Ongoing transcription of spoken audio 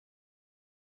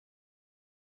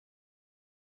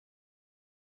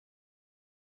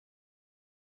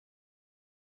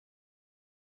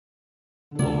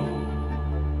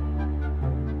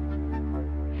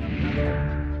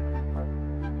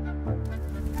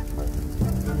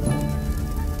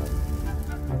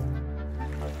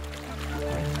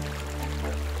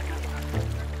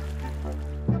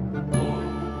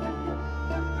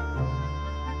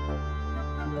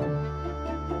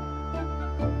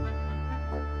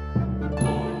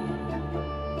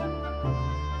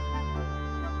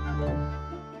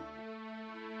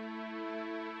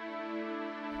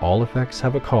All effects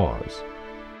have a cause.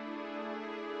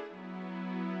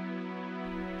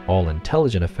 All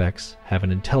intelligent effects have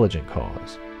an intelligent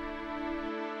cause.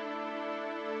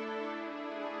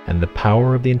 And the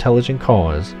power of the intelligent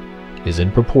cause is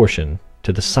in proportion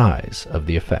to the size of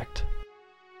the effect.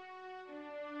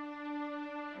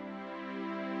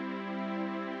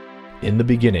 In the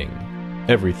beginning,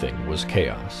 everything was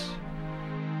chaos.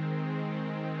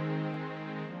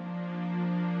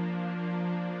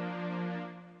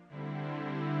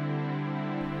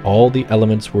 All the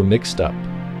elements were mixed up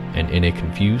and in a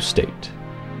confused state.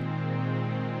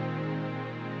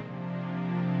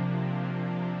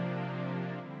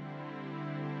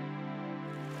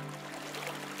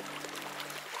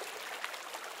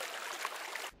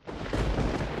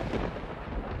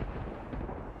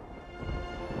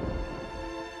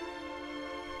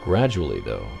 Gradually,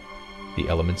 though, the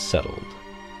elements settled,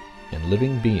 and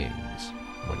living beings,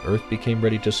 when Earth became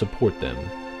ready to support them,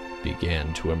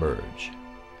 began to emerge.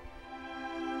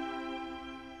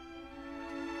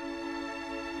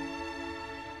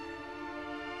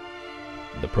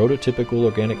 The prototypical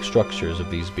organic structures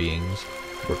of these beings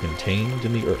were contained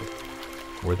in the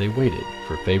earth, where they waited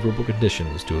for favorable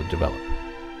conditions to develop.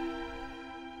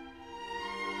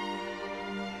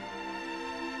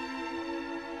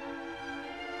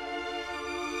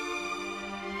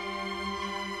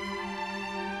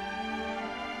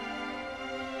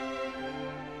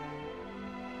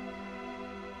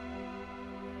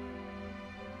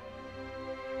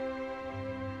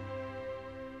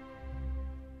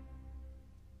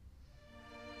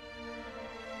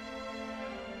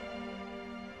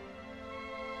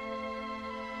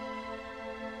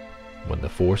 When the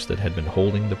force that had been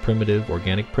holding the primitive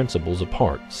organic principles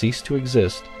apart ceased to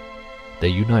exist, they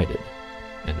united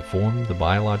and formed the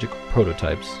biological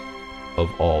prototypes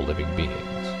of all living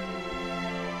beings.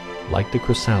 Like the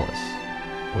chrysalis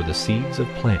or the seeds of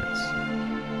plants,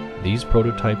 these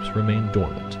prototypes remain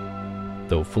dormant,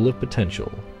 though full of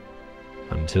potential,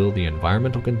 until the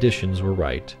environmental conditions were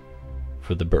right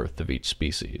for the birth of each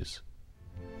species.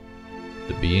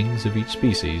 The beings of each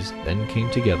species then came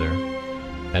together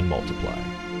and multiply.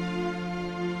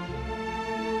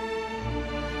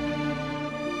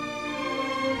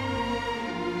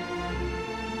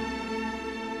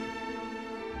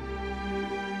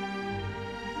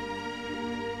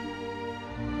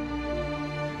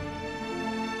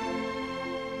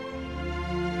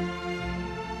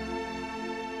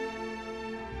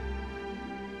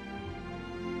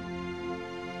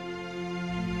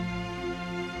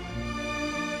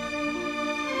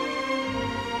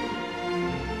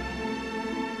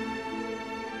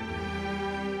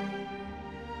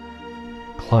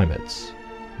 Climates,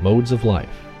 modes of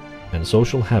life, and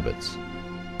social habits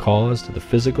caused the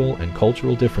physical and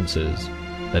cultural differences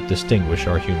that distinguish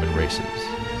our human races.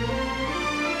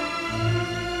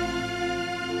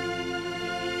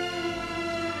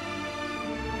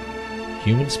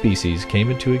 Human species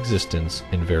came into existence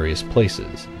in various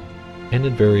places and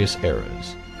in various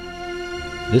eras.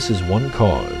 This is one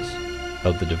cause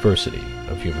of the diversity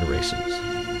of human races.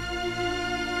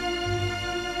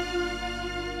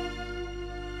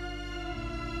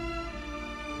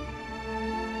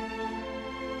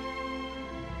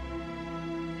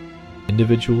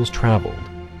 Individuals traveled,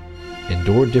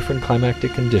 endured different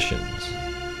climatic conditions,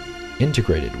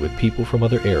 integrated with people from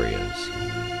other areas.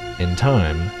 In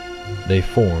time, they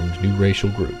formed new racial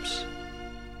groups.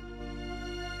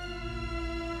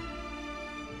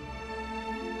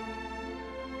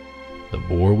 The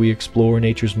more we explore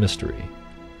nature's mystery,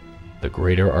 the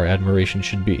greater our admiration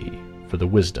should be for the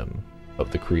wisdom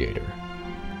of the Creator.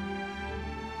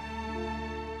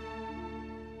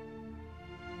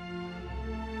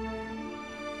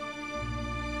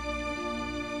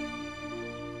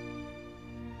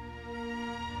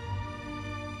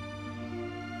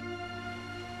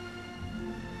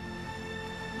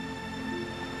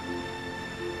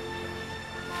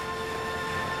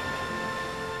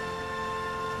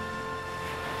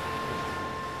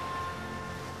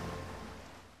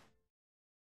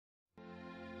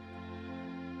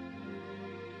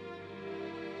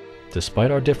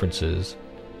 Despite our differences,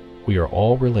 we are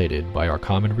all related by our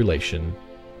common relation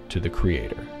to the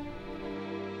Creator.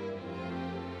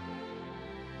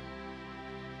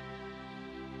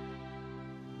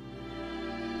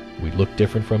 We look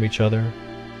different from each other.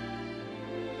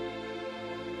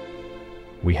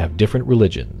 We have different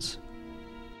religions.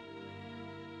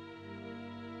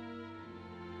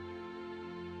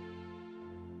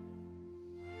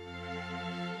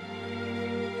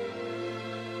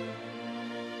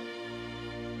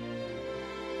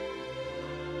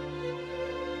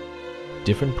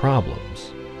 Different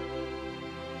problems.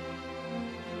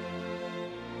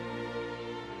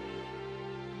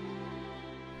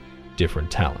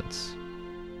 Different talents.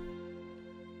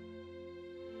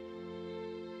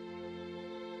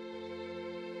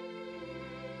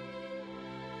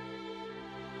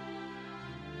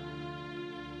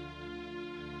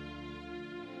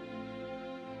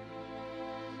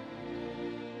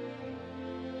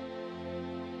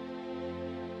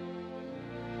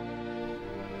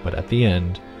 But at the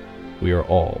end, we are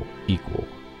all equal.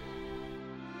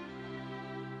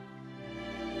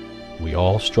 We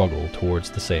all struggle towards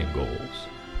the same goals.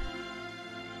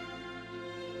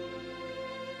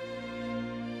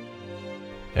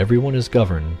 Everyone is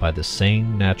governed by the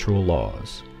same natural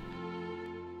laws.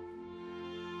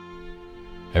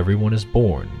 Everyone is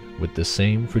born with the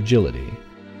same fragility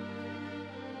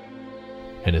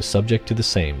and is subject to the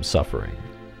same suffering.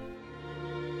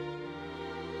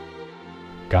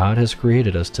 God has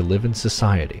created us to live in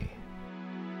society.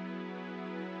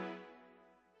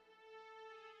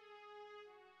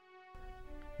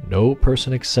 No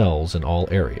person excels in all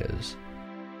areas.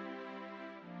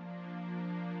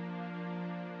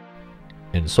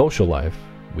 In social life,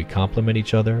 we complement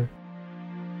each other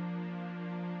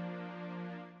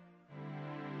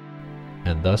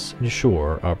and thus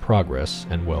ensure our progress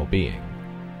and well-being.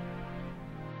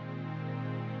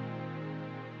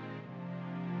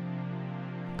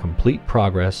 Complete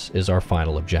progress is our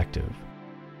final objective.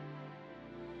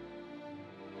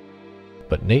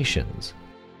 But nations,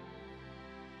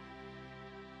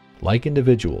 like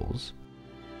individuals,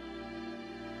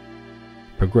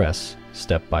 progress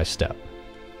step by step.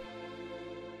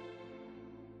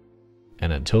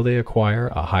 And until they acquire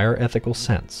a higher ethical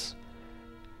sense,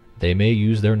 they may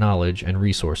use their knowledge and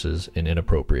resources in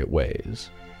inappropriate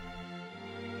ways.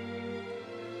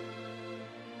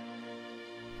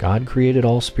 God created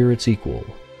all spirits equal,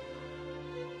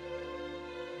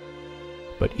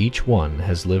 but each one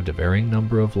has lived a varying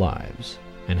number of lives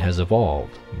and has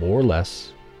evolved more or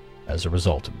less as a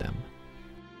result of them.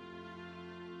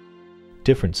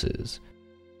 Differences,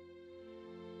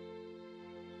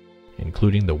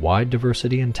 including the wide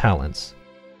diversity in talents,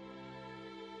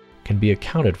 can be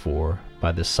accounted for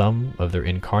by the sum of their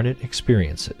incarnate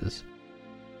experiences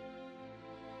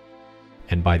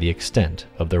and by the extent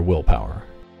of their willpower.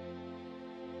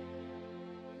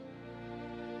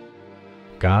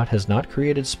 God has not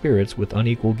created spirits with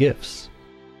unequal gifts.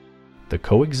 The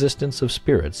coexistence of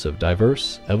spirits of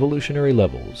diverse evolutionary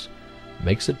levels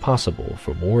makes it possible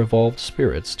for more evolved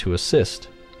spirits to assist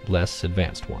less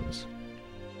advanced ones.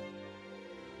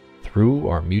 Through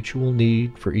our mutual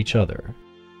need for each other,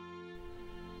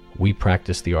 we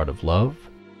practice the art of love,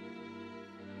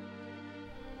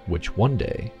 which one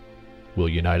day will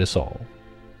unite us all.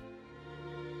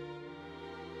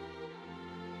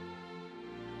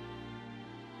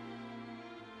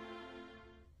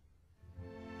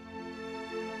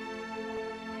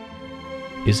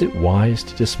 Is it wise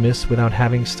to dismiss without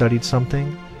having studied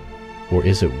something? Or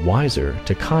is it wiser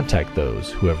to contact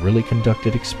those who have really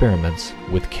conducted experiments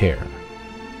with care?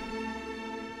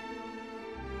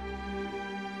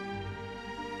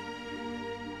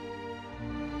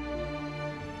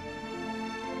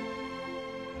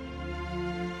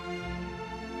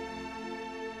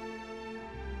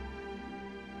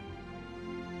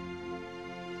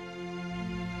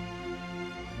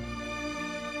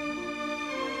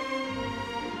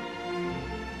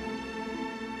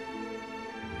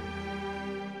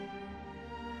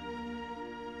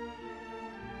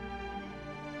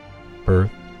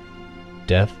 Birth,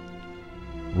 death,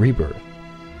 rebirth,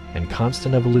 and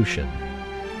constant evolution.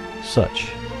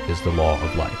 Such is the law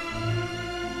of life.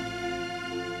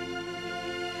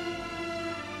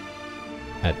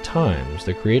 At times,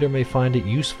 the Creator may find it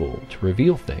useful to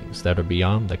reveal things that are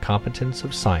beyond the competence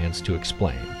of science to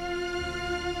explain.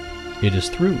 It is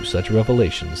through such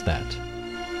revelations that,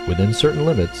 within certain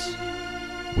limits,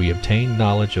 we obtain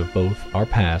knowledge of both our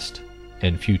past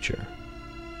and future.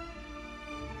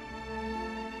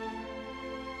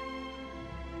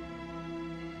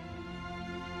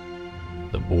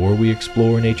 The more we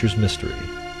explore nature's mystery,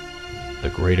 the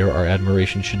greater our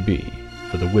admiration should be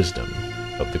for the wisdom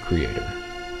of the Creator.